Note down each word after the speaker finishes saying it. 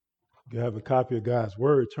You have a copy of God's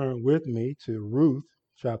Word. Turn with me to Ruth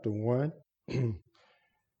chapter 1. We'll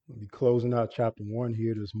be closing out chapter 1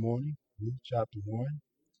 here this morning. Ruth chapter 1.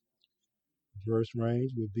 Verse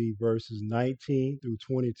range will be verses 19 through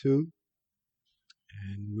 22.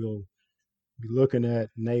 And we'll be looking at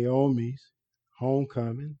Naomi's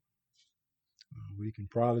homecoming. We can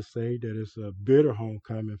probably say that it's a bitter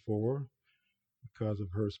homecoming for her because of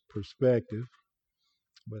her perspective.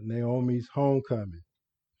 But Naomi's homecoming,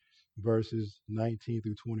 verses 19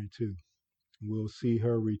 through 22. We'll see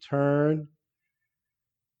her return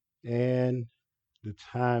and the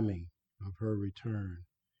timing of her return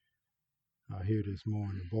here this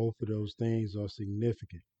morning. Both of those things are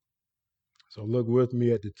significant. So look with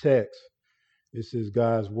me at the text. This is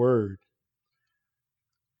God's Word,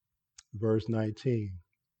 verse 19.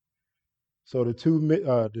 So the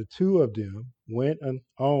two of them went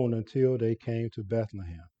on until they came to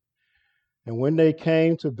Bethlehem. And when they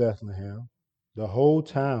came to Bethlehem, the whole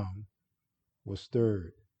town was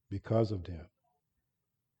stirred because of them.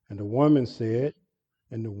 And the women said,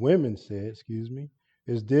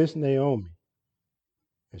 is this Naomi?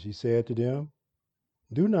 And she said to them,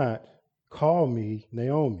 do not call me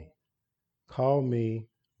Naomi, call me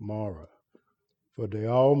Mara, for the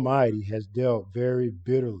Almighty has dealt very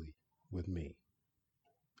bitterly with me.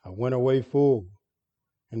 I went away full,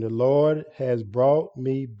 and the Lord has brought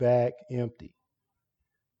me back empty.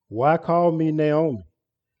 Why call me Naomi,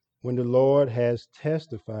 when the Lord has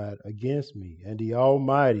testified against me, and the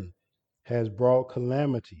Almighty has brought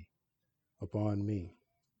calamity upon me?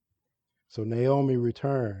 So Naomi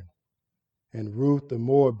returned, and Ruth the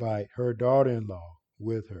Moabite, her daughter-in-law,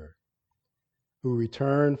 with her, who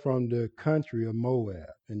returned from the country of Moab.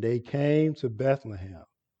 And they came to Bethlehem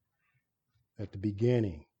at the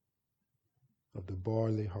beginning of the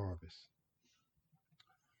barley harvest.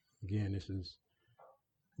 Again, this is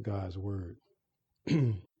God's Word.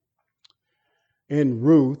 In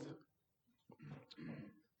Ruth,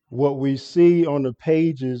 what we see on the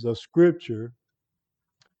pages of Scripture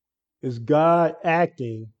is God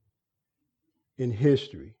acting in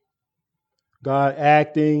history. God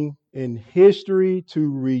acting in history to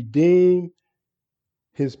redeem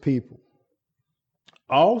his people.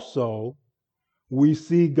 Also, we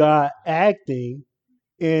see God acting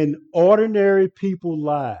in ordinary people's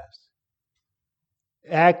lives.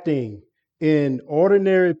 Acting in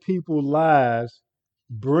ordinary people's lives,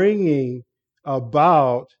 bringing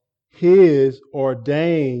about his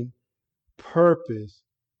ordained purpose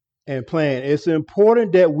and plan. It's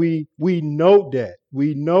important that we note that.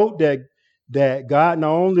 We note that God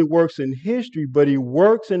not only works in history, but he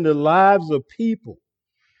works in the lives of people.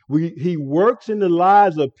 He works in the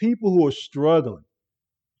lives of people who are struggling.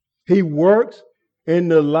 He works in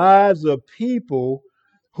the lives of people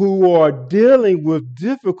who are dealing with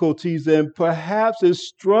difficulties and perhaps is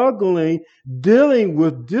struggling dealing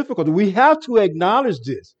with difficulty. We have to acknowledge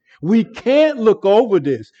this. We can't look over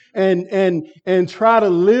this and try to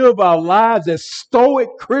live our lives as stoic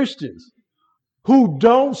Christians who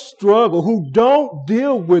don't struggle, who don't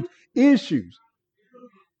deal with issues.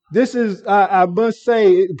 This is, I must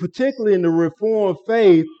say, particularly in the Reformed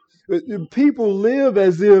faith, people live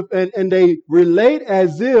as if, and they relate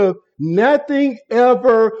as if nothing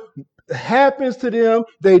ever happens to them.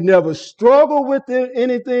 They never struggle with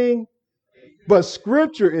anything. But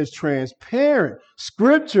Scripture is transparent.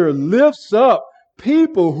 Scripture lifts up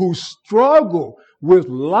people who struggle with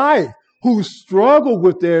life, who struggle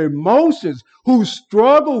with their emotions, who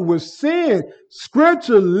struggle with sin.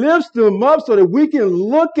 Scripture lifts them up so that we can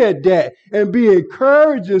look at that and be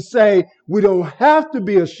encouraged and say, we don't have to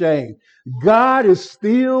be ashamed. God is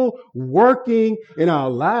still working in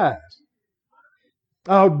our lives.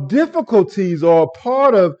 Our difficulties are a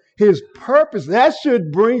part of his purpose. That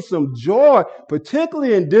should bring some joy,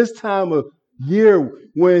 particularly in this time of year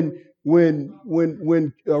when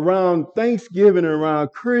around Thanksgiving and around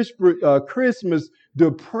Christmas,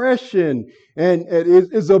 depression and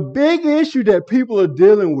it's a big issue that people are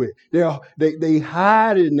dealing with. They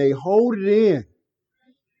hide it and they hold it in.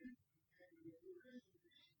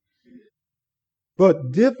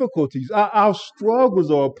 But difficulties, our struggles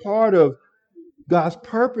are a part of God's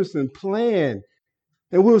purpose and plan.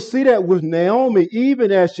 And we'll see that with Naomi,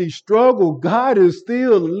 even as she struggled, God is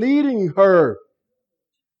still leading her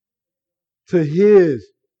to his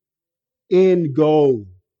end goal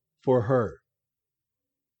for her.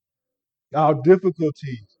 Our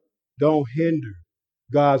difficulties don't hinder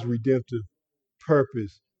God's redemptive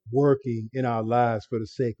purpose working in our lives for the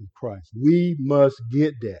sake of Christ. We must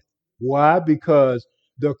get that. Why? Because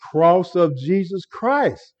the cross of Jesus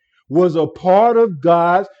Christ was a part of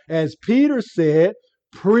God's, as Peter said,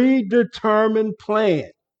 predetermined plan.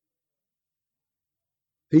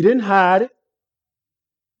 He didn't hide it.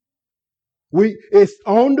 It's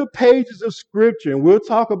on the pages of Scripture, and we'll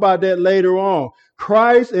talk about that later on.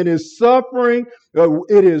 Christ and his suffering,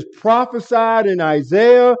 it is prophesied in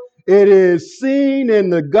Isaiah. It is seen in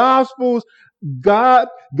the Gospels. God,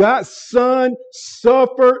 God's Son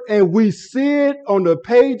suffered, and we see it on the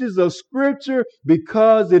pages of Scripture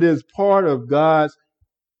because it is part of God's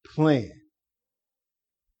plan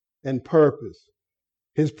and purpose,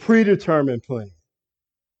 his predetermined plan.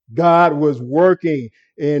 God was working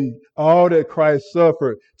in all that Christ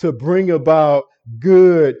suffered to bring about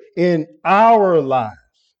good in our lives.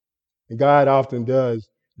 And God often does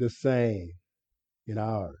the same in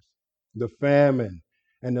ours. The famine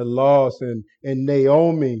and the loss in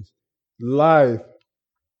Naomi's life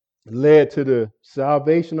led to the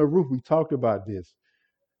salvation of Ruth. We talked about this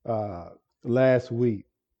uh, last week.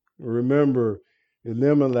 Remember,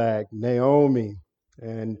 Elimelech, Naomi,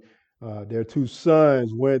 and their two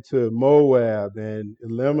sons went to Moab, and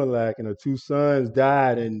Elimelech and the two sons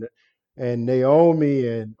died, and Naomi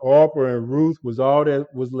and Orpah and Ruth was all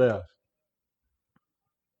that was left.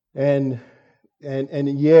 And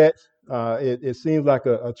yet it seems like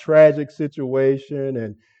a tragic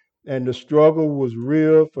situation, and the struggle was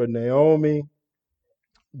real for Naomi,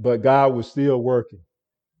 but God was still working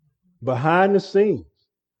behind the scenes.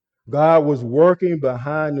 God was working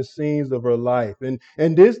behind the scenes of her life. And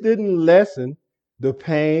this didn't lessen the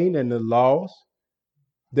pain and the loss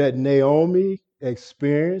that Naomi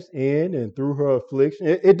experienced in and through her affliction.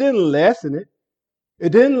 It didn't lessen it.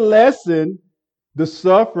 It didn't lessen the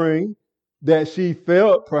suffering that she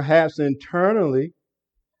felt perhaps internally,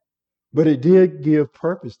 but it did give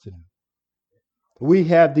purpose to them. We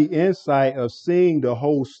have the insight of seeing the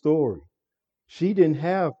whole story. She didn't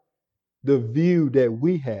have the view that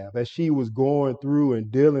we have as she was going through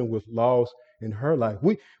and dealing with loss in her life.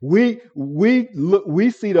 We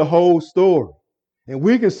see the whole story, and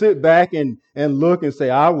we can sit back and look and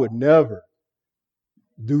say, I would never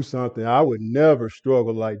do something. I would never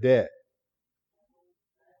struggle like that.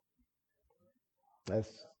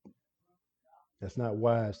 That's that's not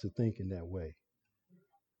wise to think in that way.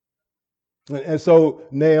 And so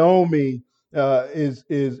Naomi is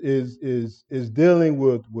dealing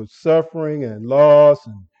with suffering and loss,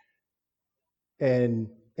 and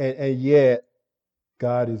and yet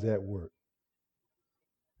God is at work.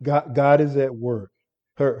 God is at work.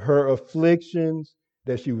 Her afflictions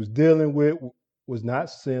that she was dealing with was not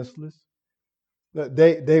senseless.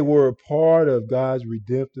 They were a part of God's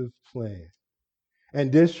redemptive plan. And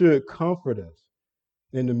this should comfort us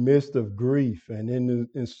in the midst of grief and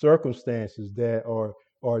in circumstances that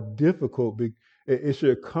are difficult. It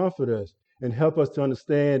should comfort us and help us to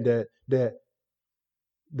understand that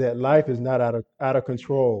life is not out of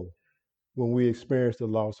control when we experience the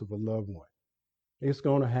loss of a loved one. It's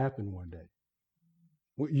going to happen one day.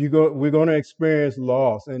 We're going to experience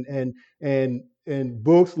loss, and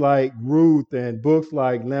books like Ruth and books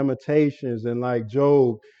like Lamentations and like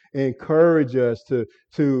Job encourage us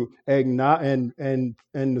to acknowledge, and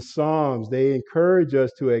the Psalms, they encourage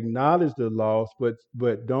us to acknowledge the loss, but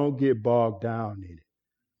don't get bogged down in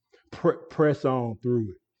it. Press on through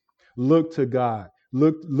it. Look to God.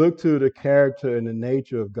 Look to the character and the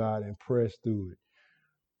nature of God and press through it.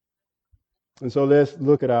 And so let's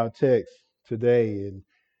look at our text today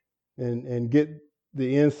and get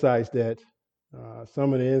the insights that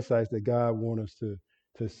some of the insights that God wants us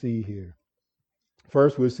to see here.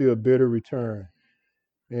 First, we'll see a bitter return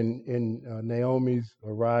in Naomi's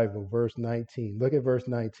arrival, verse 19. Look at verse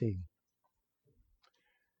 19.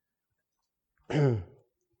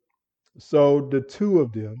 So the two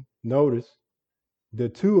of them, notice, the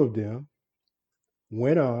two of them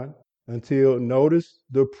went on until, notice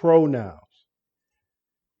the pronouns,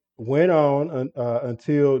 went on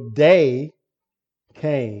until they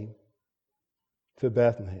came to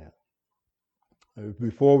Bethlehem.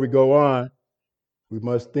 Before we go on, we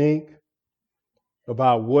must think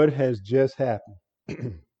about what has just happened.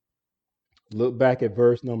 Look back at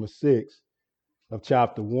verse number 6 of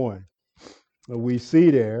chapter 1. We see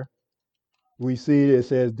it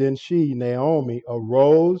says, Then she, Naomi,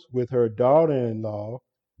 arose with her daughters-in-law,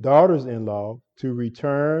 to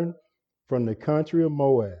return from the country of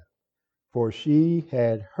Moab, for she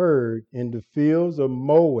had heard in the fields of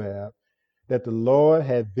Moab that the Lord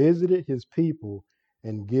had visited his people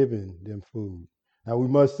and given them food. Now we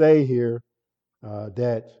must say here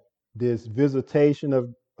that this visitation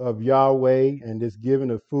of Yahweh and this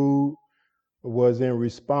giving of food was in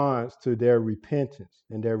response to their repentance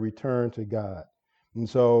and their return to God. And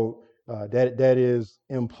so that is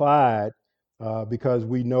implied because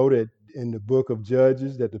we know that in the book of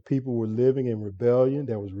Judges that the people were living in rebellion.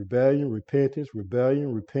 There was rebellion, repentance,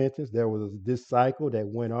 rebellion, repentance. There was this cycle that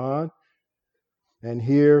went on. And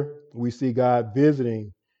here we see God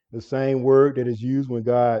visiting the same word that is used when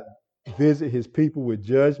God visit his people with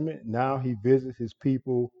judgment. Now he visits his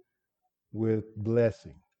people with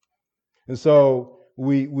blessing. And so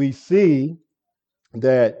we see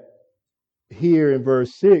that here in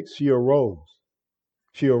verse 6, she arose.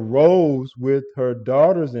 She arose with her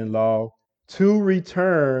daughters-in-law to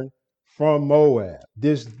return from Moab.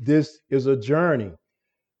 This is a journey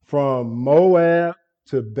from Moab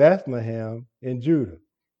to Bethlehem in Judah.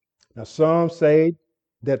 Now, some say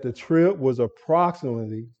that the trip was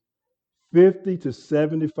approximately 50 to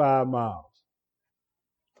 75 miles.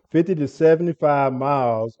 50 to 75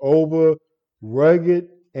 miles over rugged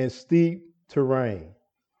and steep terrain.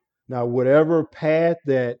 Now, whatever path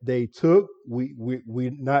that they took,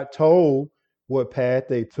 we're not told what path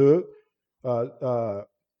they took.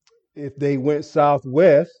 If they went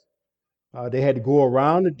southwest, they had to go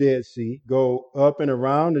around the Dead Sea, go up and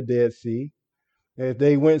around the Dead Sea. And if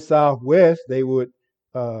they went southwest, they would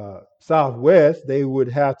have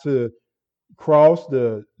to cross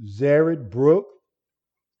the Zered Brook.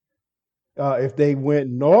 If they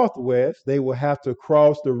went northwest, they would have to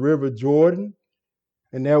cross the River Jordan.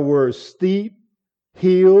 And there were steep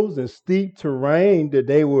hills and steep terrain that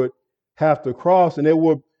they would have to cross. And it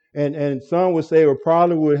would, and some would say it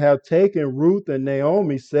probably would have taken Ruth and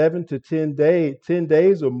Naomi 7 to 10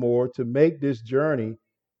 days or more to make this journey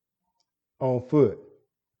on foot.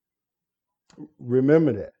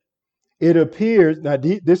 Remember that. It appears, now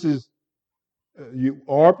this is,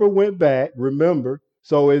 Orpah went back, remember.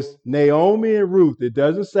 So it's Naomi and Ruth. It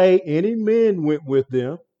doesn't say any men went with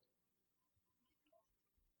them,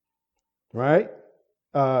 right?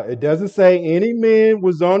 It doesn't say any men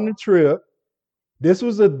was on the trip. This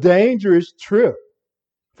was a dangerous trip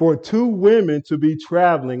for two women to be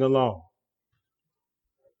traveling alone.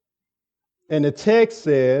 And the text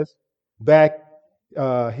says back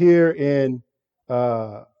here in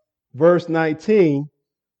verse 19,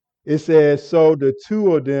 it says, so the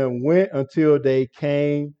two of them went until they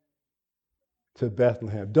came to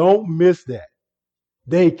Bethlehem. Don't miss that.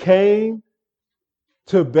 They came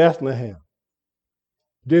to Bethlehem.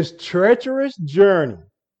 This treacherous journey,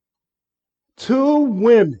 two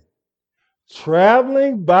women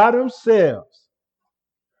traveling by themselves,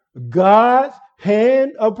 God's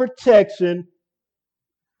hand of protection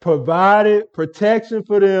provided protection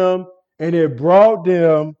for them, and it brought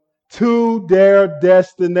them to their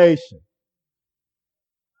destination.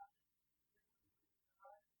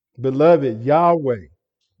 Beloved, Yahweh,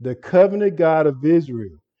 the covenant God of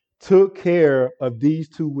Israel, took care of these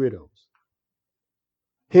two widows.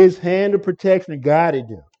 His hand of protection guided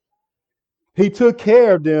them. He took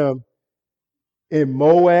care of them in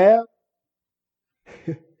Moab.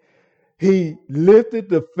 He lifted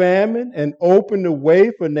the famine and opened the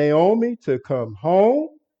way for Naomi to come home.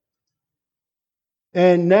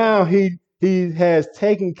 And now he has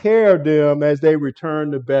taken care of them as they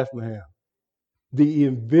return to Bethlehem. The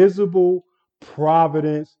invisible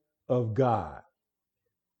providence of God.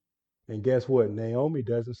 And guess what? Naomi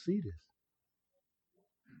doesn't see this.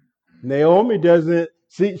 Naomi doesn't,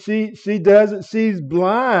 she doesn't, she's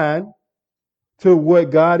blind to what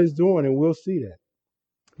God is doing, and we'll see that.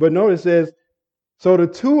 But notice it says, so the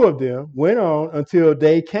two of them went on until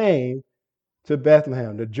they came to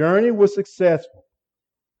Bethlehem. The journey was successful.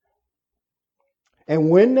 And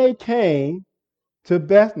when they came to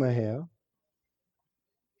Bethlehem,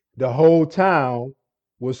 the whole town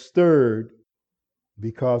was stirred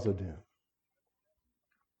because of them.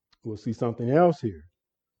 We'll see something else here.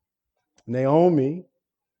 Naomi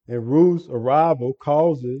and Ruth's arrival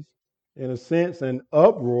causes, in a sense, an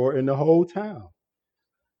uproar in the whole town.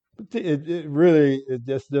 It really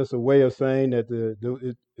is just a way of saying that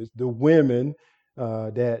it's the women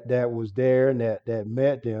that was there and that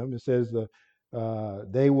met them. It says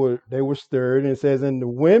they were stirred, and it says, and the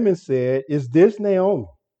women said, "Is this Naomi?"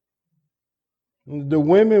 The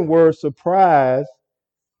women were surprised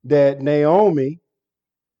that Naomi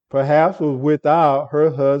perhaps was without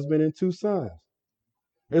her husband and two sons.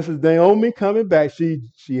 This is Naomi coming back.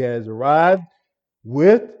 She has arrived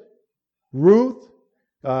with Ruth,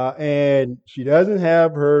 and she doesn't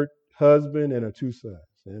have her husband and her two sons.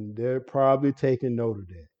 And they're probably taking note of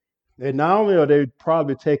that. And not only are they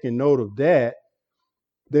probably taking note of that,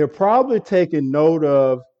 they're probably taking note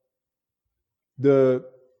of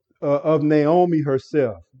of Naomi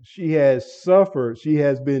herself. She has suffered. She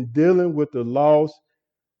has been dealing with the loss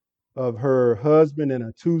of her husband and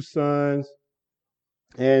her two sons.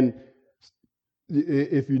 And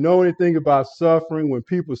if you know anything about suffering, when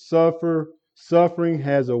people suffer, suffering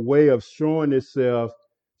has a way of showing itself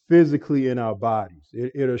physically in our bodies.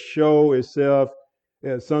 It'll show itself.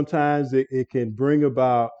 Sometimes it can bring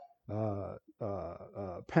about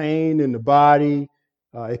pain in the body.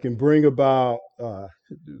 It can bring about,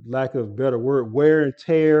 lack of a better word, wear and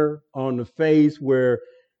tear on the face, where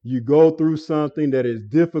you go through something that is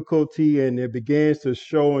difficulty and it begins to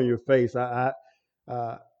show on your face. Uh,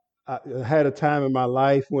 I had a time in my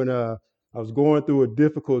life when I was going through a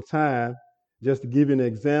difficult time. Just to give you an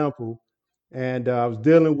example, and I was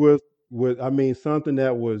dealing with I mean something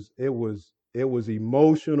that was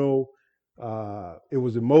emotional. It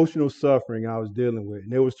was emotional suffering I was dealing with,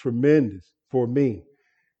 and it was tremendous for me.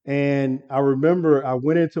 And I remember I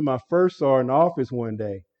went into my first sergeant office one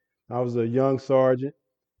day. I was a young sergeant,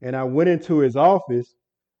 and I went into his office,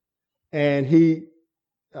 and he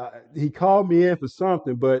called me in for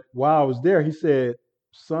something. But while I was there, he said,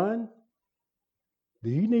 "Son, do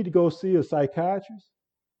you need to go see a psychiatrist?"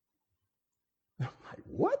 I'm like,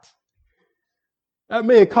 "What?" I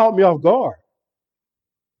mean, it caught me off guard.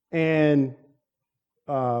 And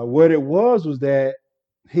what it was that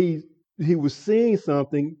he he was seeing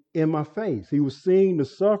something in my face. He was seeing the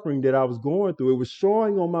suffering that I was going through. It was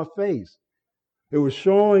showing on my face. It was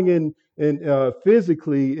showing in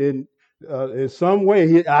physically in some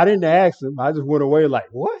way. I didn't ask him. I just went away like,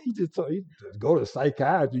 what? He just told you to go to a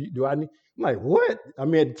psychiatrist. Do I need? I'm like, what? I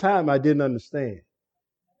mean, at the time, I didn't understand.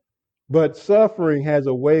 But suffering has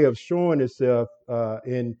a way of showing itself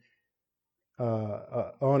in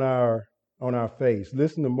on our face.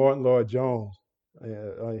 Listen to Martin Lloyd Jones,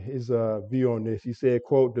 his view on this. He said,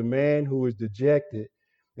 "quote The man who is dejected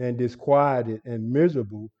and disquieted and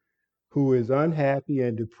miserable, who is unhappy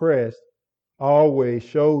and depressed, always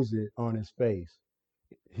shows it on his face."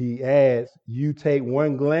 He adds, "You take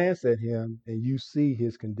one glance at him and you see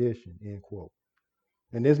his condition." End quote.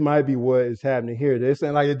 And this might be what is happening here. They're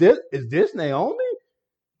saying, like, is this Naomi?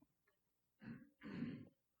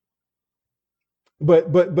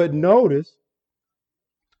 But notice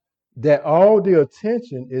that all the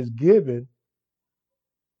attention is given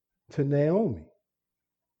to Naomi.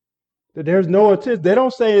 That there's no attention. They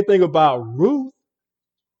don't say anything about Ruth.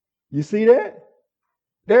 You see that?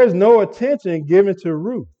 There's no attention given to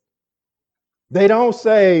Ruth. They don't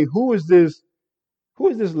say, who is this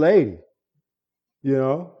lady? You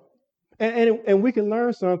know? And we can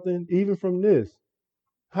learn something even from this.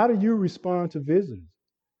 How do you respond to visitors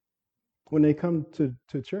when they come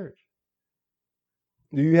to church?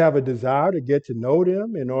 Do you have a desire to get to know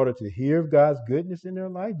them in order to hear of God's goodness in their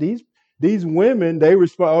life? These women, they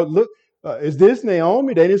respond, "Oh, look, is this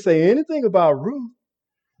Naomi?" They didn't say anything about Ruth.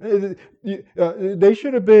 They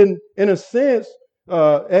should have been, in a sense,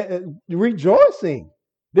 rejoicing.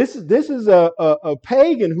 This is a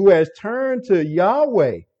pagan who has turned to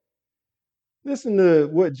Yahweh. Listen to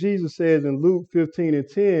what Jesus says in Luke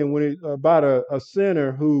 15:10 about a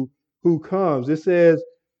sinner who comes. It says,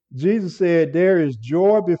 Jesus said, "There is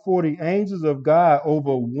joy before the angels of God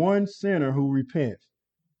over one sinner who repents."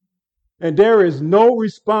 And there is no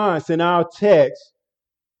response in our text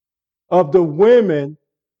of the women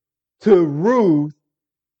to Ruth,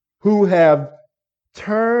 who have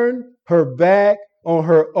turned her back on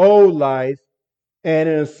her old life and,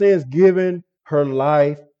 in a sense, given her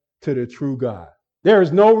life to the true God. There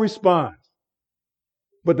is no response.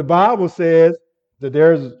 But the Bible says that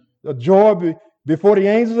there's a joy before the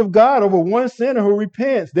angels of God over one sinner who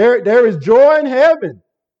repents. There is joy in heaven.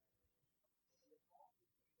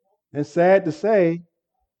 And sad to say,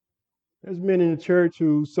 there's men in the church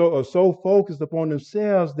who are so focused upon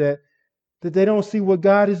themselves that they don't see what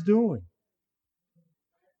God is doing.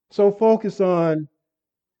 So focused on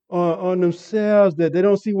themselves that they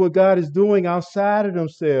don't see what God is doing outside of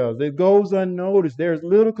themselves. It goes unnoticed. There's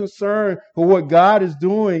little concern for what God is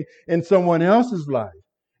doing in someone else's life.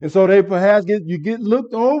 And so they perhaps get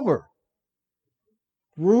looked over.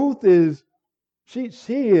 Ruth she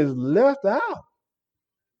is left out,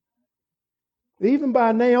 even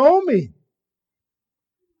by Naomi.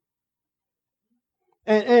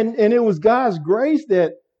 And it was God's grace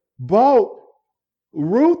that brought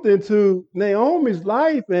Ruth into Naomi's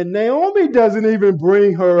life, and Naomi doesn't even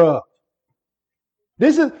bring her up.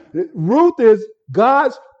 Ruth is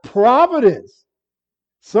God's providence.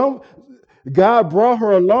 God brought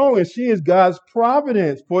her along, and she is God's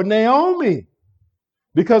providence for Naomi.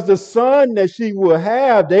 Because the son that she will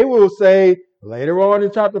have, they will say later on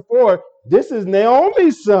in chapter 4, this is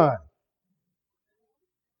Naomi's son.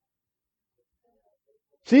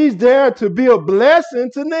 She's there to be a blessing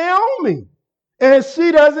to Naomi, and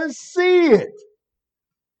she doesn't see it.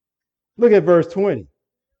 Look at verse 20.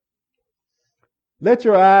 Let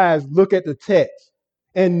your eyes look at the text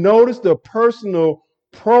and notice the personal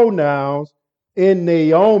pronouns in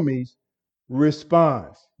Naomi's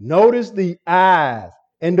response. Notice the I's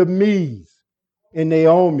and the me's in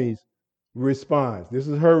Naomi's response. This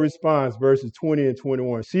is her response, verses 20 and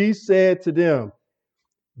 21. She said to them,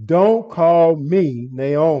 don't call me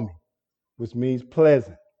Naomi, which means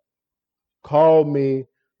pleasant. Call me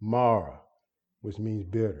Mara, which means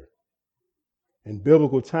bitter. In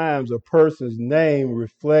biblical times, a person's name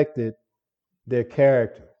reflected their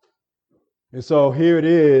character. And so here it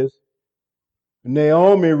is.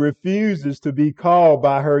 Naomi refuses to be called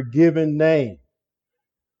by her given name.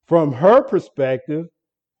 From her perspective,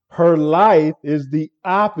 her life is the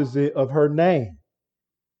opposite of her name.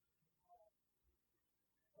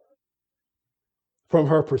 From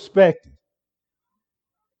her perspective.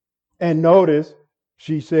 And notice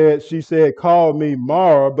she said, call me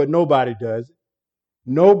Mara, but nobody does it.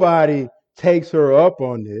 Nobody takes her up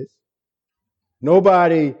on this.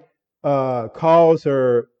 Nobody calls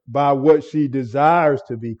her by what she desires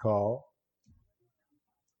to be called.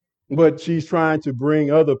 But she's trying to bring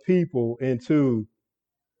other people into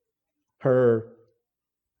her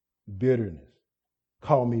bitterness.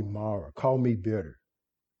 Call me Mara. Call me bitter.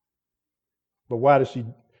 But why does she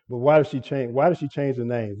change? Why does she change the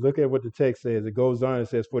name? Look at what the text says. It goes on and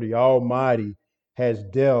says, for the Almighty has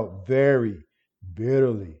dealt very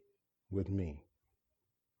bitterly with me.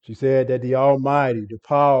 She said that the Almighty, the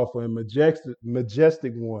powerful and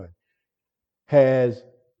majestic one, has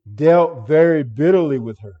dealt very bitterly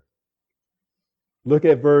with her. Look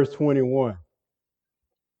at verse 21.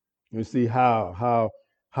 You see how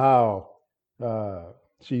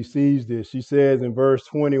she sees this. She says in verse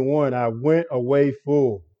 21, I went away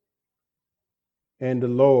full, and the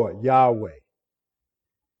Lord, Yahweh,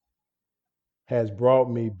 has brought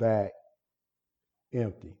me back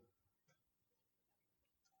empty.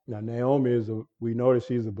 Now, Naomi we notice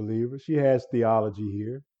she's a believer. She has theology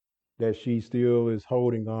here that she still is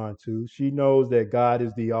holding on to. She knows that God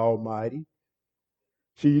is the Almighty.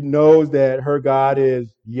 She knows that her God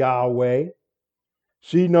is Yahweh.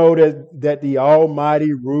 She knows that the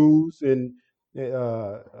Almighty rules in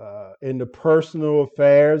the personal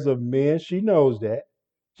affairs of men. She knows that.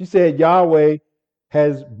 She said, Yahweh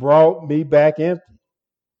has brought me back empty.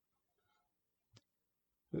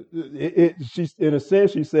 She's in a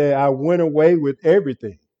sense, she said, I went away with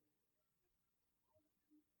everything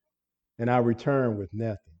and I returned with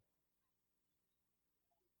nothing.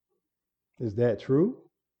 Is that true?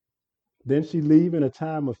 Didn't she leave in a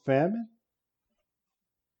time of famine?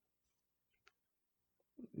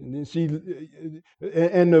 And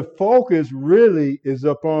the focus really is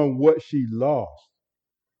upon what she lost,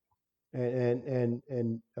 and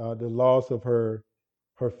the loss of her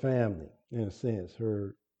family, in a sense,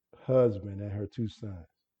 her husband and her two sons.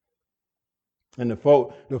 And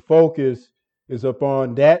the focus is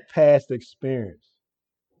upon that past experience,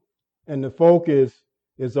 and the focus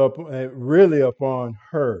is really upon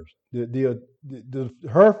her.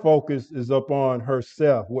 Her focus is upon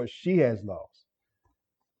herself, what she has lost.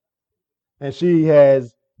 And she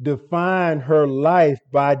has defined her life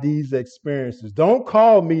by these experiences. Don't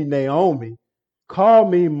call me Naomi. Call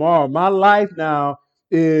me Mara. My life now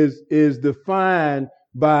is defined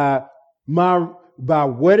by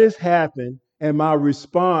what has happened and my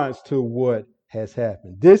response to what has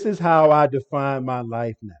happened. This is how I define my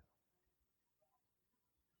life now.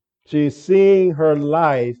 She's seeing her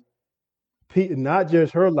life, not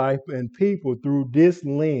just her life, and people through this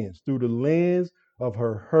lens, through the lens of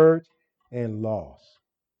her hurt and loss.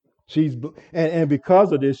 And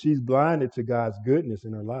because of this, she's blinded to God's goodness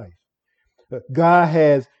in her life. God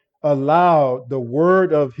has allowed the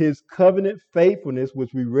word of his covenant faithfulness,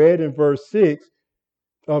 which we read in verse 6,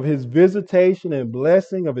 of his visitation and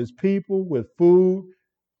blessing of his people with food.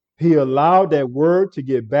 He allowed that word to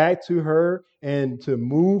get back to her and to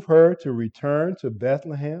move her to return to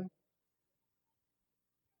Bethlehem.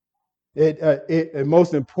 And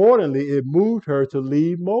most importantly, it moved her to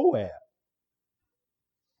leave Moab,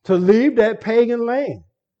 to leave that pagan land.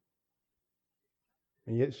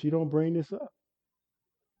 And yet she don't bring this up.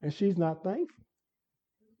 And she's not thankful.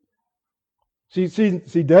 She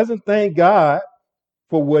doesn't thank God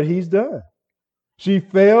for what he's done. She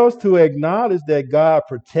fails to acknowledge that God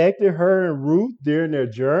protected her and Ruth during their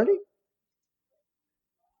journey.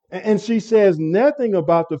 And she says nothing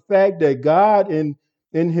about the fact that God in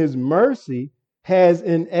his mercy has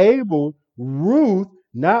enabled Ruth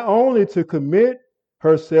not only to commit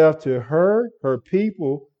herself to her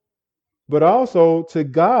people, but also to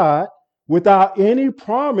God without any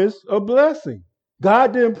promise of blessing.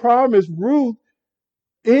 God didn't promise Ruth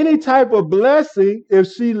any type of blessing if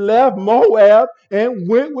she left Moab and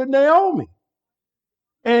went with Naomi.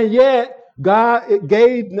 And yet, God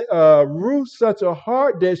gave Ruth such a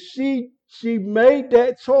heart that she made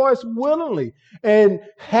that choice willingly and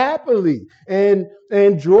happily and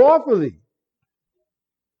joyfully.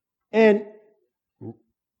 And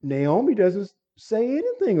Naomi doesn't say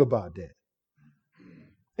anything about that.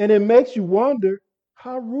 And it makes you wonder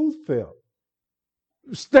how Ruth felt.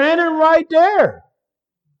 Standing right there,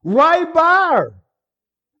 right by her.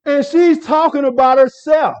 And she's talking about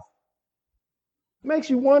herself. Makes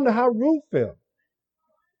you wonder how Ruth felt.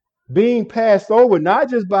 Being passed over not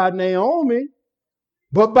just by Naomi,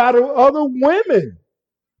 but by the other women.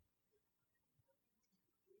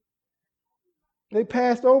 They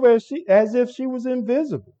passed over as if she was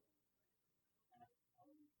invisible.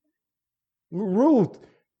 Ruth,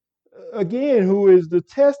 again, who is the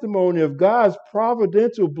testimony of God's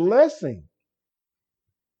providential blessing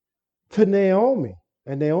to Naomi.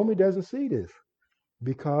 And Naomi doesn't see this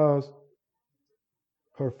because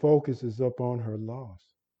her focus is up on her loss.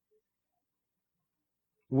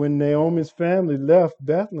 When Naomi's family left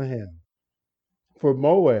Bethlehem for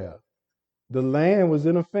Moab, the land was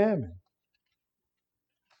in a famine.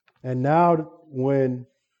 And now, when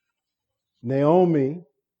Naomi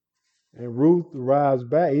and Ruth arrives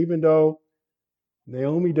back, even though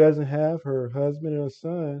Naomi doesn't have her husband and her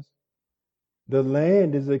sons, the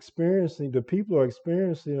land is experiencing, the people are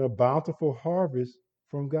experiencing a bountiful harvest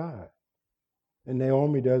from God. And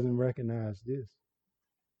Naomi doesn't recognize this.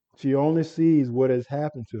 She only sees what has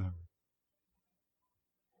happened to her.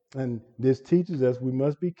 And this teaches us we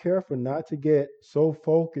must be careful not to get so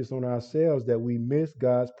focused on ourselves that we miss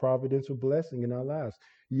God's providential blessing in our lives.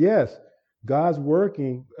 Yes, God's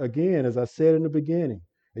working, again, as I said in the beginning.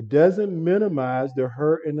 It doesn't minimize the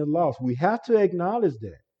hurt and the loss. We have to acknowledge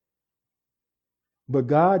that. But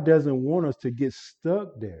God doesn't want us to get stuck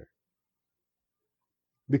there.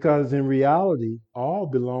 Because in reality, all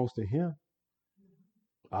belongs to Him.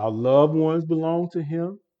 Our loved ones belong to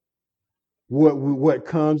Him. What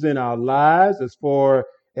comes in our lives as far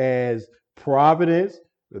as providence,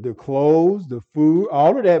 the clothes, the food,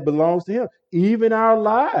 all of that belongs to Him. Even our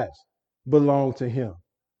lives belong to Him.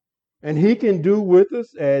 And He can do with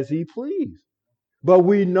us as He please. But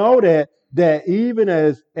we know that even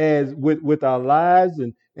as with our lives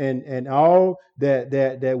and all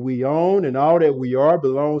that we own and all that we are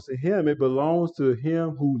belongs to Him, it belongs to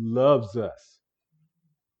Him who loves us.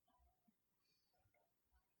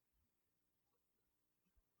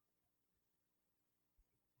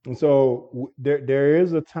 And so there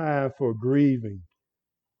is a time for grieving,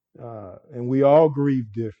 and we all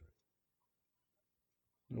grieve different.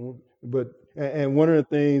 But and one of the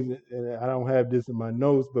things, and I don't have this in my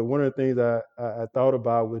notes, but one of the things I thought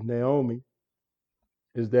about with Naomi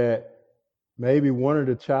is that maybe one of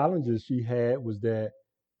the challenges she had was that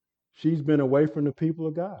she's been away from the people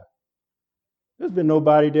of God. There's been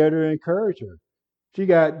nobody there to encourage her. She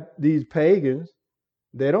got these pagans.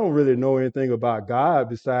 They don't really know anything about God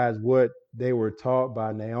besides what they were taught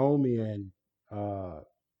by Naomi and uh,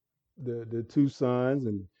 the two sons,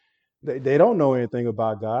 and they don't know anything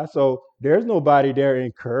about God. So there's nobody there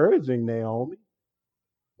encouraging Naomi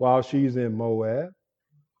while she's in Moab.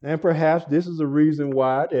 And perhaps this is the reason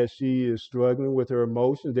why that she is struggling with her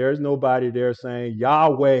emotions. There's nobody there saying,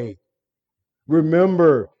 Yahweh,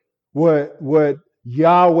 remember what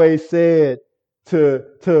Yahweh said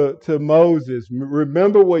to Moses.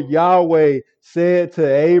 Remember what Yahweh said to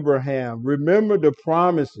Abraham. Remember the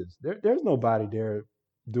promises. There's nobody there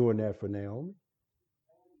doing that for Naomi.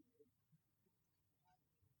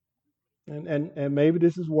 And maybe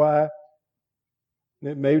this is part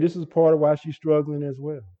of why she's struggling as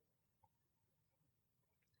well.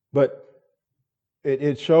 But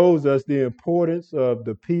it shows us the importance of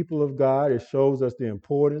the people of God. It shows us the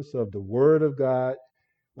importance of the Word of God,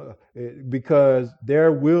 because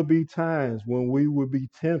there will be times when we will be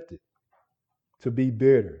tempted to be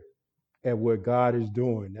bitter at what God is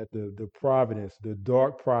doing, at the providence, the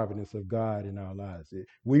dark providence of God in our lives.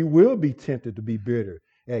 We will be tempted to be bitter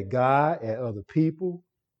at God, at other people,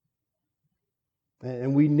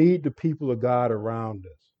 and we need the people of God around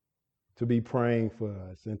us to be praying for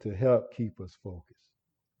us and to help keep us focused.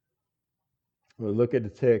 Well, look at the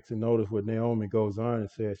text and notice what Naomi goes on and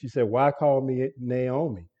says. She said, "Why call me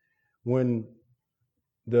Naomi when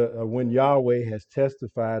when Yahweh has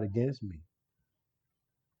testified against me?"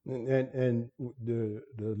 And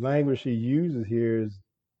the language she uses here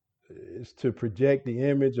is to project the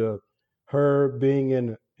image of her being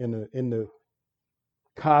in the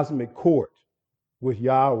cosmic court, with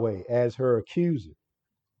Yahweh as her accuser,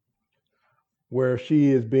 where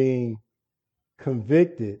she is being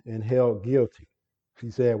convicted and held guilty. She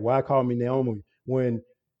said, "Why call me Naomi when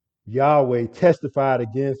Yahweh testified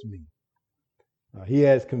against me? He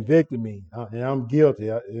has convicted me, and I'm guilty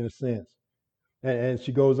in a sense." And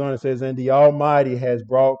she goes on and says, "And the Almighty has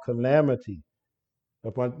brought calamity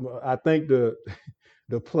upon." I think the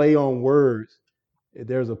play on words.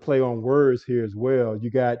 There's a play on words here as well. You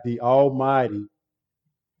got the Almighty,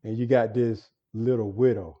 and you got this little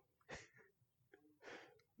widow.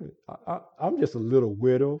 I'm just a little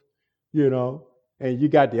widow, you know, and you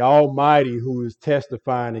got the Almighty who is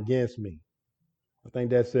testifying against me. I think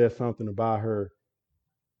that says something about her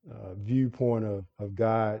viewpoint of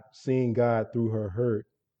God, seeing God through her hurt.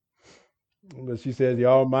 But she says the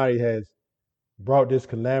Almighty has brought this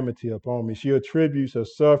calamity upon me. She attributes her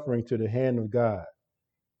suffering to the hand of God,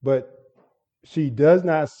 but she does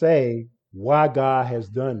not say why God has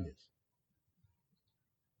done this.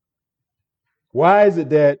 Why is it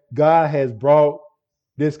that God has brought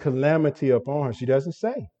this calamity upon her? She doesn't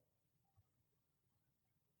say.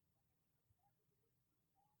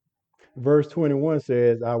 Verse 21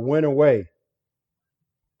 says, "I went away."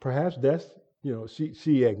 Perhaps that's,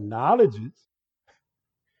 she acknowledges.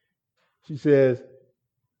 She says,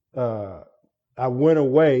 "I went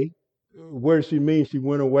away." What does she mean? She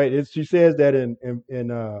went away. She says that in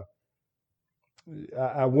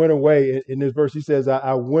I went away in this verse. She says,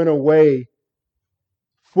 I went away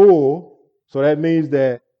full. So that means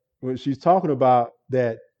that when she's talking about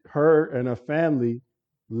that, her and her family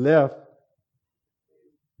left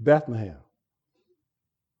Bethlehem.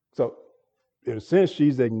 So in a sense,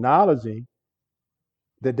 she's acknowledging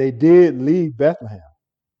that they did leave Bethlehem,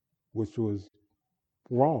 which was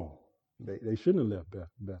wrong. They shouldn't have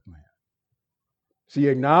left Bethlehem. She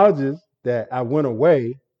acknowledges that I went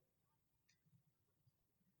away,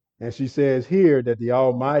 and she says here that the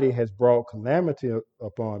Almighty has brought calamity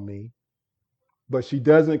upon me, but she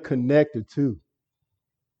doesn't connect the two.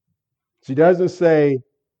 She doesn't say,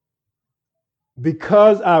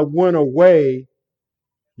 because I went away,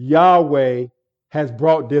 Yahweh has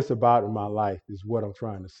brought this about in my life, is what I'm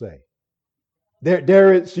trying to say.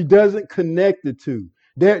 She doesn't connect the two.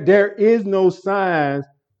 There is no signs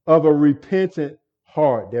of a repentant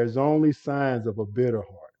heart. There's only signs of a bitter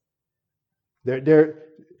heart.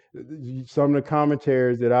 Some of the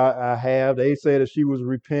commentaries that I have, they say that she was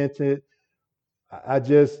repentant. I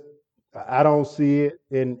don't see it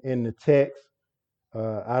in the text.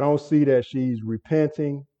 I don't see that she's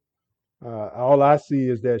repenting. All I see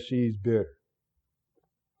is that she's bitter.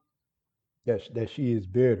 That she is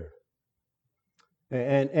bitter.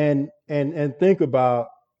 And think about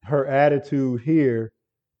her attitude here,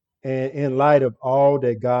 and in light of all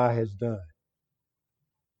that God has done.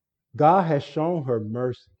 God has shown her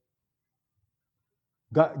mercy.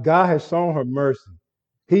 God has shown her mercy.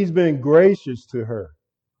 He's been gracious to her.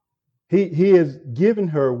 He has given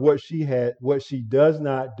her what she does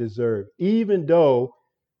not deserve, even though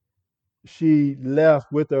she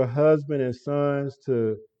left with her husband and sons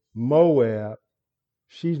to Moab.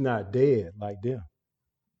 She's not dead like them.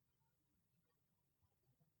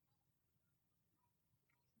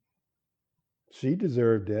 She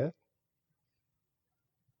deserved death.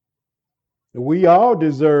 We all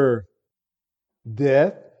deserve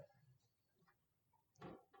death.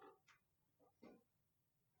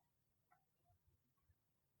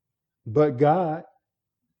 But God,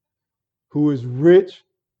 who is rich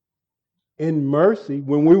in mercy,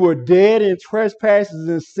 when we were dead in trespasses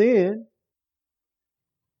and sin,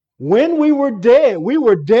 when we were dead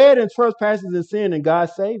in trespasses and sin, and God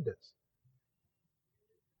saved us.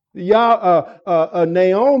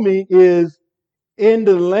 Naomi is in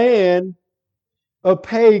the land of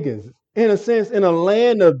pagans, in a sense, in a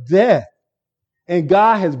land of death. And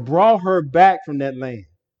God has brought her back from that land.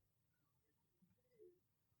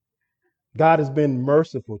 God has been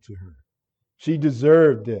merciful to her. She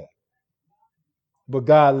deserved death. But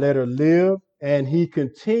God let her live, and he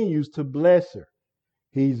continues to bless her.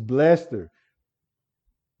 He's blessed her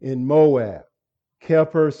in Moab,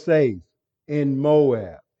 kept her safe in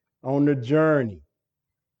Moab on the journey.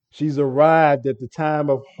 She's arrived at the time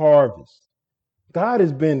of harvest. God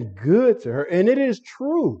has been good to her, and it is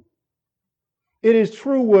true. It is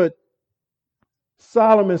true what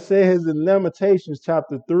Solomon says in Lamentations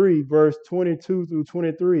chapter 3, verse 22 through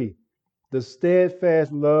 23. The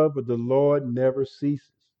steadfast love of the Lord never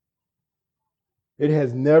ceases. It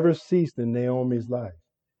has never ceased in Naomi's life.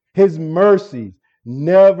 His mercies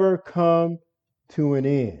never come to an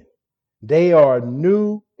end. They are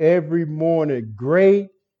new every morning. Great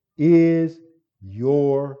is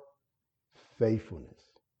your faithfulness.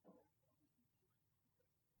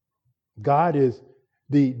 God is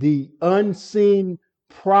the unseen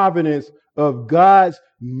providence of God's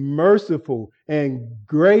merciful and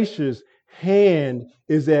gracious hand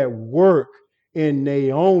is at work in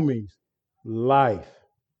Naomi's life,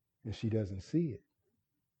 and she doesn't see it.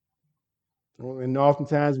 And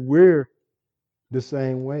oftentimes we're the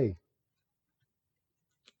same way.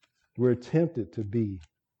 We're tempted to be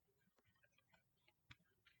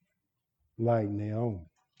like Naomi.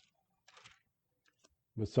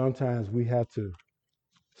 But sometimes we have to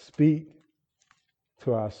speak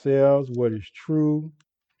to ourselves what is true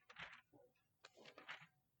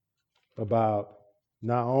about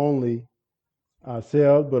not only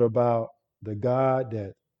ourselves, but about the God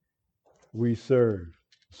that we serve.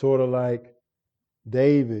 Sort of like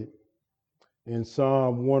David in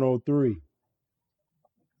Psalm 103.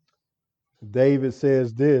 David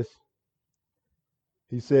says this.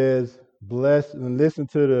 He says, bless, and listen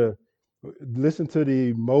to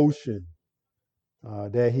the emotion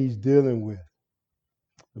that he's dealing with.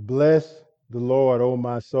 Bless the Lord, O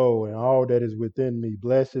my soul, and all that is within me.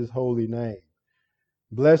 Bless his holy name.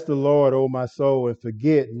 Bless the Lord, O my soul, and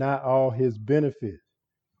forget not all his benefits,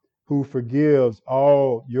 who forgives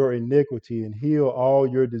all your iniquity and heal all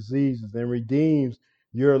your diseases and redeems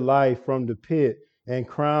your life from the pit and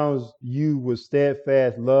crowns you with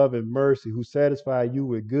steadfast love and mercy, who satisfy you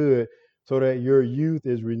with good so that your youth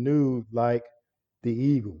is renewed like the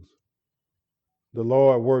eagles. The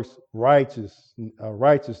Lord works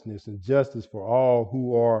righteousness and justice for all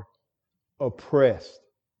who are oppressed.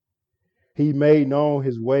 He made known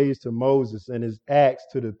his ways to Moses and his acts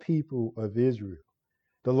to the people of Israel.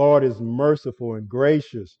 The Lord is merciful and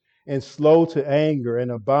gracious and slow to anger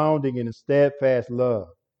and abounding in steadfast love.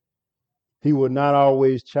 He will not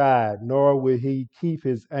always chide, nor will he keep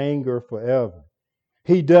his anger forever.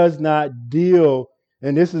 He does not deal,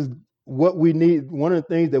 and this is what we need, one of the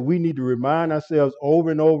things that we need to remind ourselves over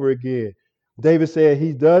and over again. David said,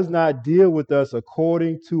 he does not deal with us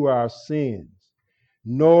according to our sins,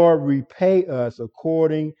 nor repay us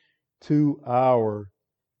according to our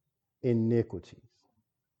iniquities.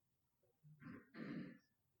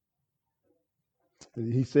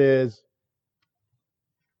 He says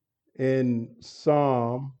in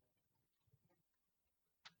Psalm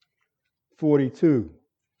 42,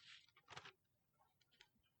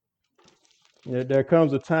 there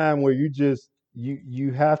comes a time where you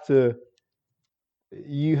have to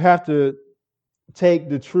take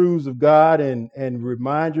the truths of God and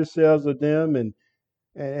remind yourselves of them, and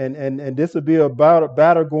this will be about a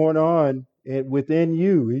battle going on within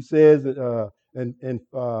you. He says in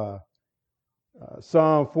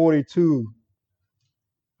Psalm 42,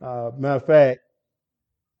 matter of fact,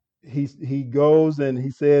 he goes and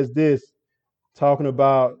he says this, talking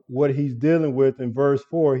about what he's dealing with in verse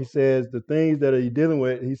 4. He says the things that he's dealing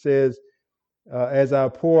with. He says, as I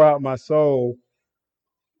pour out my soul,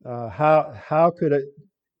 how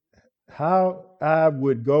I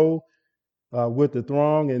would go with the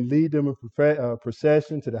throng and lead them in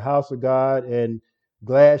procession to the house of God, and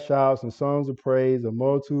glad shouts and songs of praise, a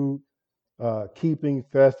multitude keeping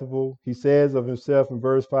festival. He says of himself in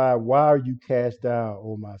verse 5, why are you cast down,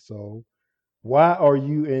 O my soul? Why are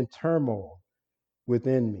you in turmoil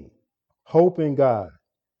within me? Hope in God,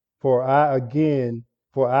 for I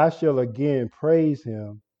shall again praise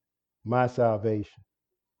him, my salvation.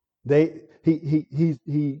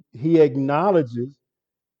 He acknowledges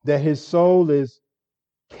that his soul is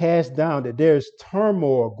cast down, that there's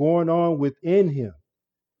turmoil going on within him.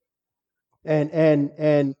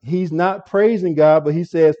 And he's not praising God, but he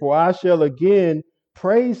says, for I shall again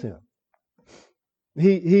praise him.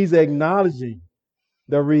 He's acknowledging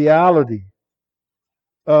the reality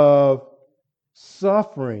of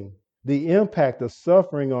suffering, the impact of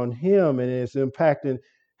suffering on him, and it's impacting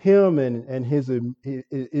him and his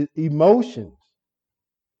emotions.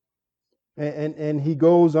 And he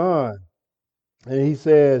goes on and he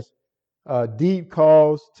says, deep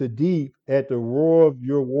calls to deep at the roar of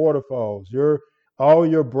your waterfalls. All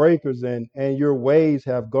your breakers and your waves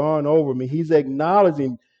have gone over me. He's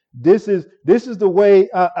acknowledging this is the way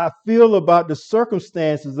I feel about the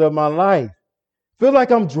circumstances of my life. Feel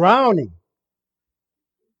like I'm drowning.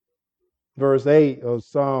 Verse 8 of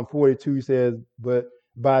Psalm 42 says, but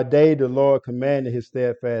by day the Lord commanded his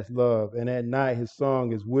steadfast love, and at night his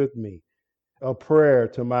song is with me, a prayer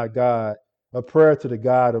to my God, a prayer to the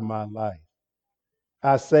God of my life.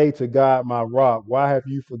 I say to God, my rock, why have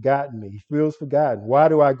you forgotten me? He feels forgotten. Why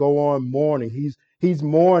do I go on mourning? He's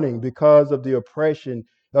mourning because of the oppression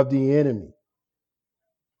of the enemy.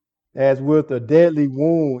 As with a deadly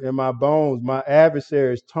wound in my bones, my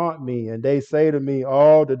adversaries taunt me, and they say to me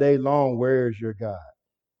all the day long, where is your God?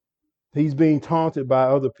 He's being taunted by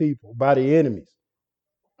other people, by the enemies.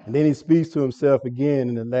 And then he speaks to himself again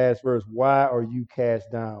in the last verse. Why are you cast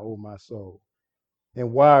down, O my soul?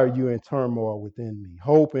 And why are you in turmoil within me?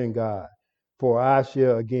 Hope in God, for I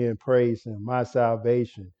shall again praise him, my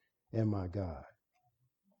salvation and my God.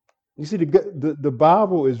 You see, the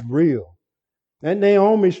Bible is real. That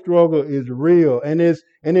Naomi struggle is real, and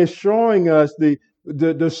it's showing us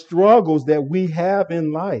the struggles that we have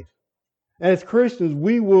in life. As Christians,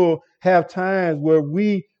 we will have times where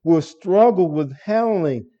we will struggle with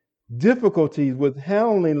handling difficulties, with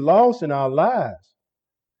handling loss in our lives.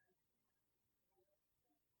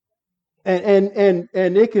 And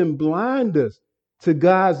it can blind us to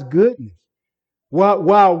God's goodness.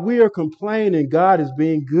 While we are complaining, God is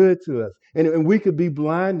being good to us. And we could be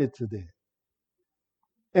blinded to that.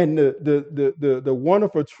 And the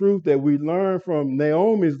wonderful truth that we learn from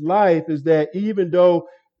Naomi's life is that even though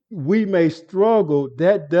we may struggle,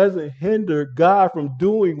 that doesn't hinder God from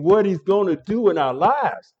doing what he's going to do in our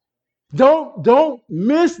lives. Don't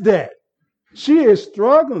miss that. She is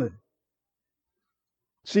struggling.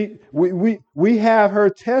 We have her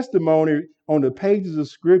testimony on the pages of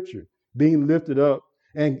scripture being lifted up.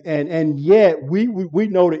 And yet we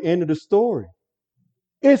know the end of the story.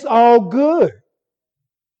 It's all good.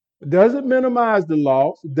 It doesn't minimize the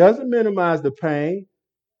loss, it doesn't minimize the pain,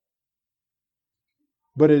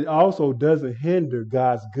 but it also doesn't hinder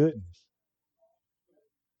God's goodness.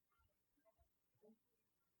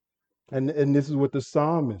 And this is what the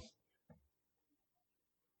psalmist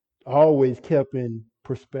always kept in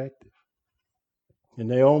perspective. And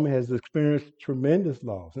Naomi has experienced tremendous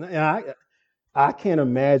loss. And I can't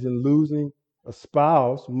imagine losing a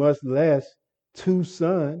spouse, much less two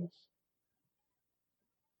sons.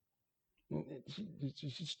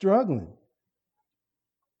 She's struggling.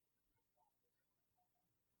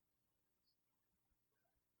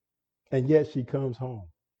 And yet she comes home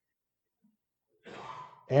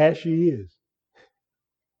as she is.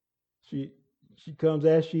 She she comes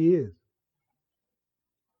as she is.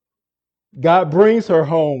 God brings her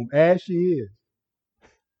home as she is.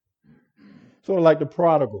 Sort of like the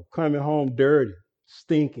prodigal coming home dirty,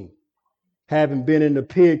 stinking, having been in the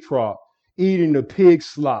pig trough, eating the pig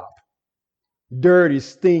slop, dirty,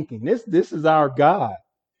 stinking. This is our God.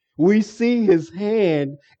 We see his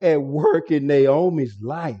hand at work in Naomi's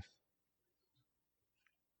life.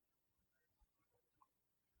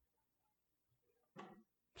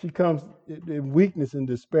 She comes in weakness and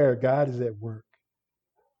despair. God is at work,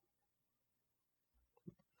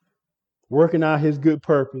 working out his good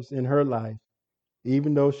purpose in her life,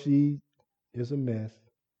 even though she is a mess.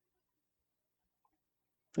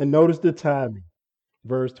 And notice the timing,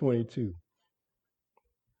 verse 22.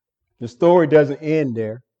 The story doesn't end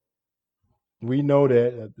there. We know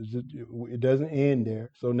that it doesn't end there.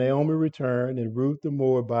 So Naomi returned, and Ruth the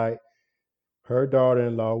Moabite, her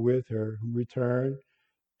daughter-in-law, with her, who returned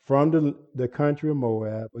from the country of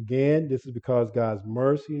Moab. Again, this is because God's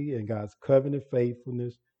mercy and God's covenant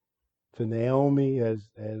faithfulness to Naomi as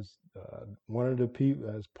one of the people,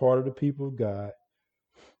 as part of the people of God.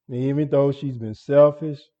 And even though she's been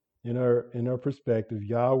selfish in her perspective,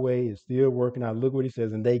 Yahweh is still working out. Look what he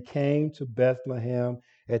says. And they came to Bethlehem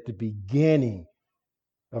at the beginning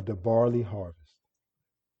of the barley harvest.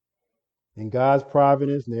 In God's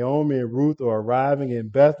providence, Naomi and Ruth are arriving in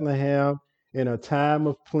Bethlehem in a time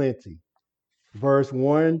of plenty. Verse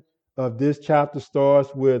 1 of this chapter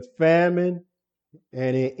starts with famine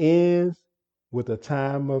and it ends with a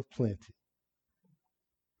time of plenty.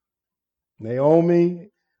 Naomi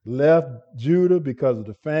left Judah because of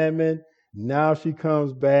the famine. Now she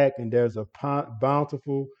comes back and there's a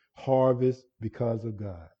bountiful harvest because of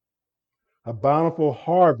God. A bountiful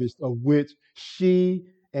harvest of which she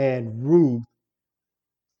and Ruth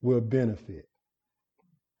will benefit.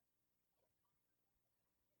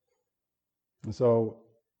 And so,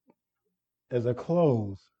 as a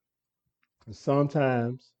close,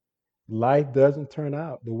 sometimes life doesn't turn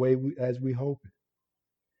out the way as we hope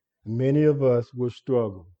it. Many of us will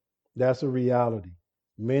struggle. That's a reality.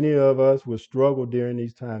 Many of us will struggle during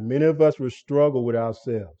these times. Many of us will struggle with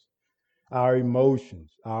ourselves, our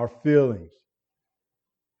emotions, our feelings.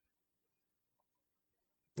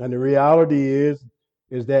 And the reality is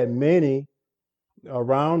that many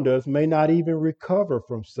around us may not even recover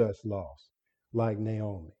from such loss, like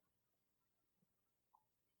Naomi.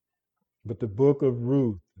 But the book of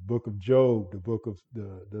Ruth, the book of Job, the book of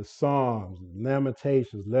the Psalms,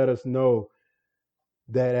 Lamentations let us know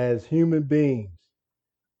that as human beings,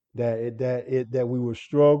 that we will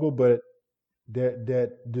struggle, but that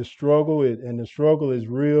the struggle and the struggle is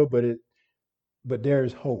real, but there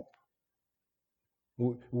is hope.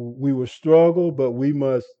 We will struggle, but we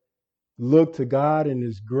must look to God and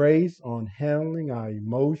His grace on handling our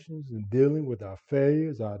emotions and dealing with our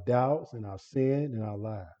failures, our doubts, and our sin in our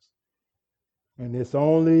lives. And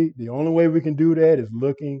the only way we can do that is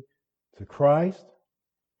looking to Christ,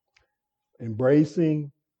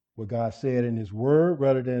 embracing what God said in His Word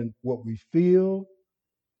rather than what we feel.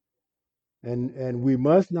 And we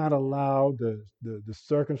must not allow the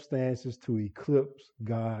circumstances to eclipse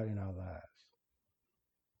God in our lives.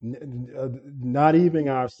 Not even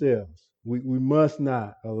ourselves. We must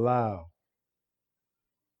not allow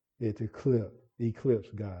it to eclipse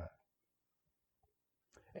God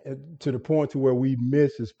to the point to where we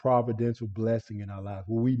miss His providential blessing in our lives,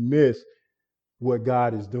 where we miss what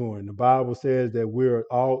God is doing. The Bible says that we're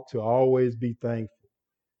ought to always be thankful.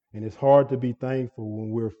 And it's hard to be thankful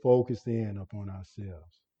when we're focused in upon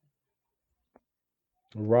ourselves.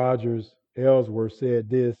 Rogers Ellsworth said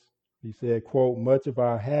this. He said, quote, much of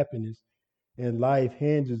our happiness in life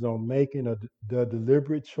hinges on making the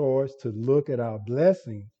deliberate choice to look at our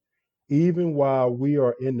blessings even while we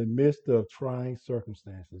are in the midst of trying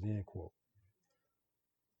circumstances, end quote.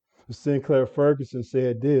 Sinclair Ferguson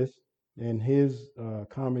said this in his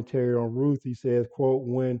commentary on Ruth. He says, quote,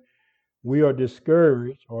 when we are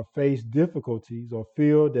discouraged or face difficulties or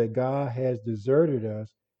feel that God has deserted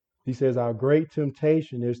us, he says, our great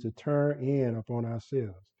temptation is to turn in upon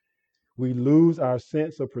ourselves. We lose our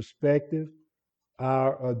sense of perspective,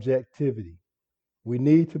 our objectivity. We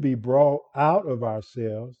need to be brought out of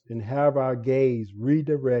ourselves and have our gaze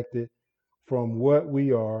redirected from what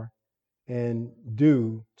we are and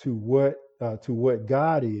do to what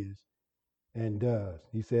God is and does.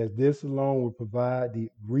 He says this alone will provide the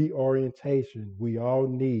reorientation we all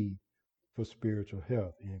need for spiritual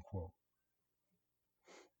health, end quote.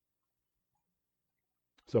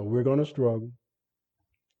 So we're going to struggle.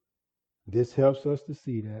 This helps us to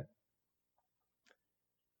see that.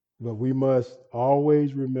 But we must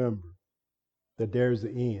always remember that there's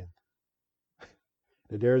an end.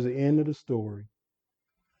 That there's an end of the story.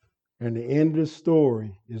 And the end of the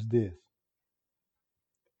story is this: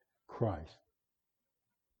 Christ.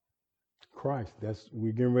 Christ.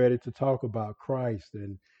 We're getting ready to talk about Christ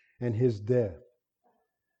and His death.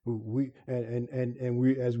 We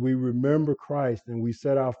as we remember Christ and we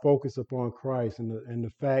set our focus upon Christ and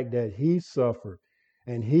the fact that He suffered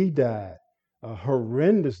and He died a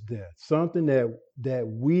horrendous death, something that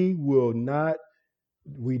we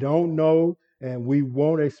don't know and we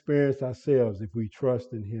won't experience ourselves if we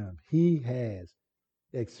trust in Him. He has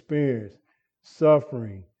experienced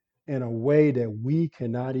suffering in a way that we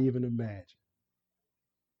cannot even imagine.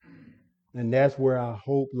 And that's where our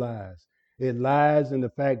hope lies. It lies in the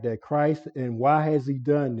fact that Christ, and why has He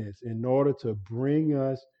done this? In order to bring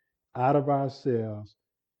us out of ourselves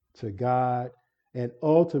to God and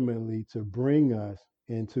ultimately to bring us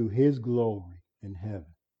into His glory in heaven.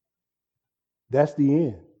 That's the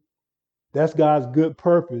end. That's God's good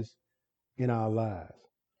purpose in our lives.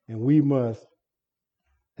 And we must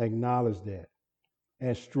acknowledge that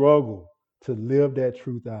and struggle to live that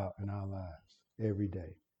truth out in our lives every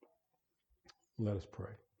day. Let us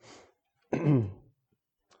pray.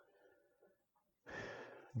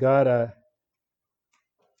 God,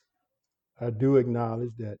 I do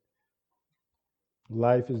acknowledge that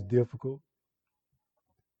life is difficult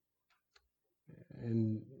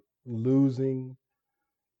and losing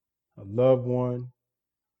a loved one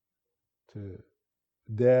to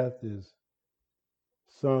death is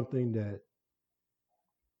something that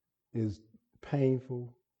is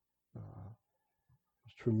painful.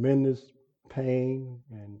 Tremendous pain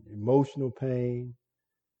and emotional pain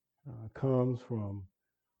comes from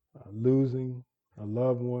losing a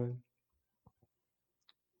loved one.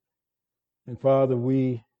 And Father,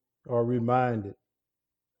 we are reminded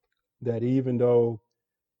that even though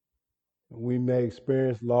we may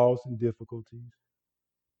experience loss and difficulties,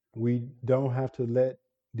 we don't have to let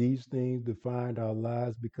these things define our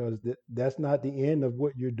lives, because that's not the end of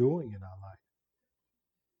what you're doing in our life.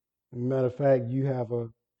 As a matter of fact, you have a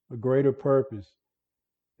greater purpose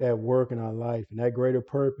at work in our life. And that greater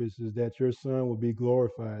purpose is that your Son will be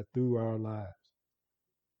glorified through our lives.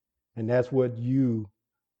 And that's what you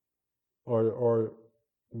are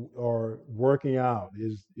working out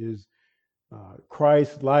is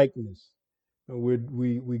Christ likeness.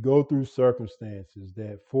 We go through circumstances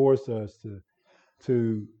that force us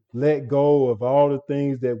to let go of all the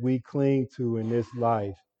things that we cling to in this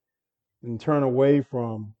life and turn away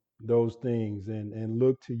from those things and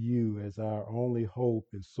look to you as our only hope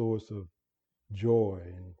and source of joy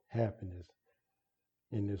and happiness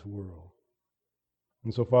in this world.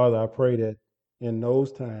 And so, Father, I pray that in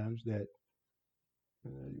those times that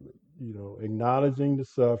acknowledging the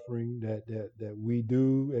suffering, that we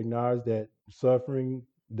do acknowledge that suffering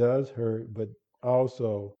does hurt, but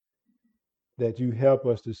also that you help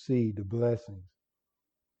us to see the blessings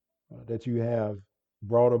that you have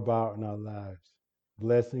brought about in our lives.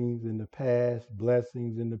 Blessings in the past,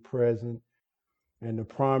 blessings in the present, and the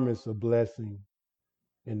promise of blessing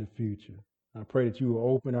in the future. I pray that you will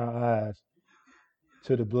open our eyes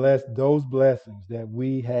to those blessings that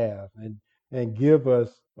we have and give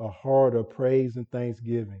us a heart of praise and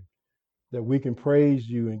thanksgiving, that we can praise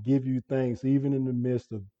you and give you thanks even in the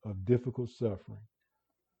midst of difficult suffering.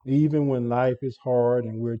 Even when life is hard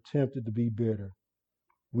and we're tempted to be bitter,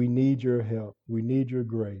 we need your help. We need your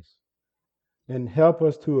grace. And help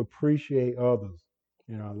us to appreciate others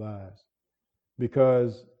in our lives,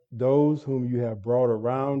 because those whom you have brought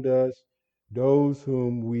around us, those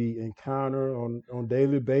whom we encounter on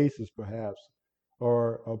daily basis perhaps,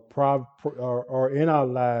 are in our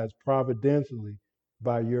lives providentially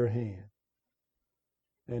by your hand.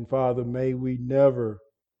 And Father, may we never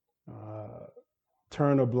uh,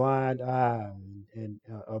 turn a blind eye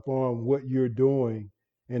upon what you're doing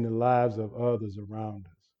in the lives of others around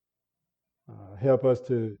us. Help us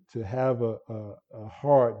to have a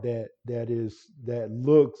heart that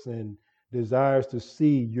looks and desires to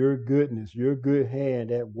see your goodness, your good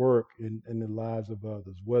hand at work in the lives of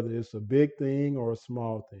others, whether it's a big thing or a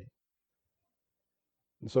small thing,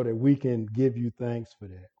 and so that we can give you thanks for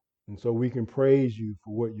that, and so we can praise you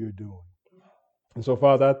for what you're doing. And so,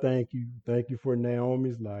 Father, I thank you. Thank you for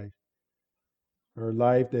Naomi's life, her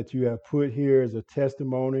life that you have put here as a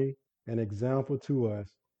testimony, an example to us,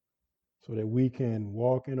 so that we can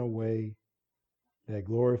walk in a way that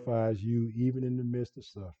glorifies you even in the midst of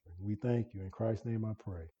suffering. We thank you. In Christ's name I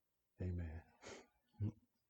pray. Amen.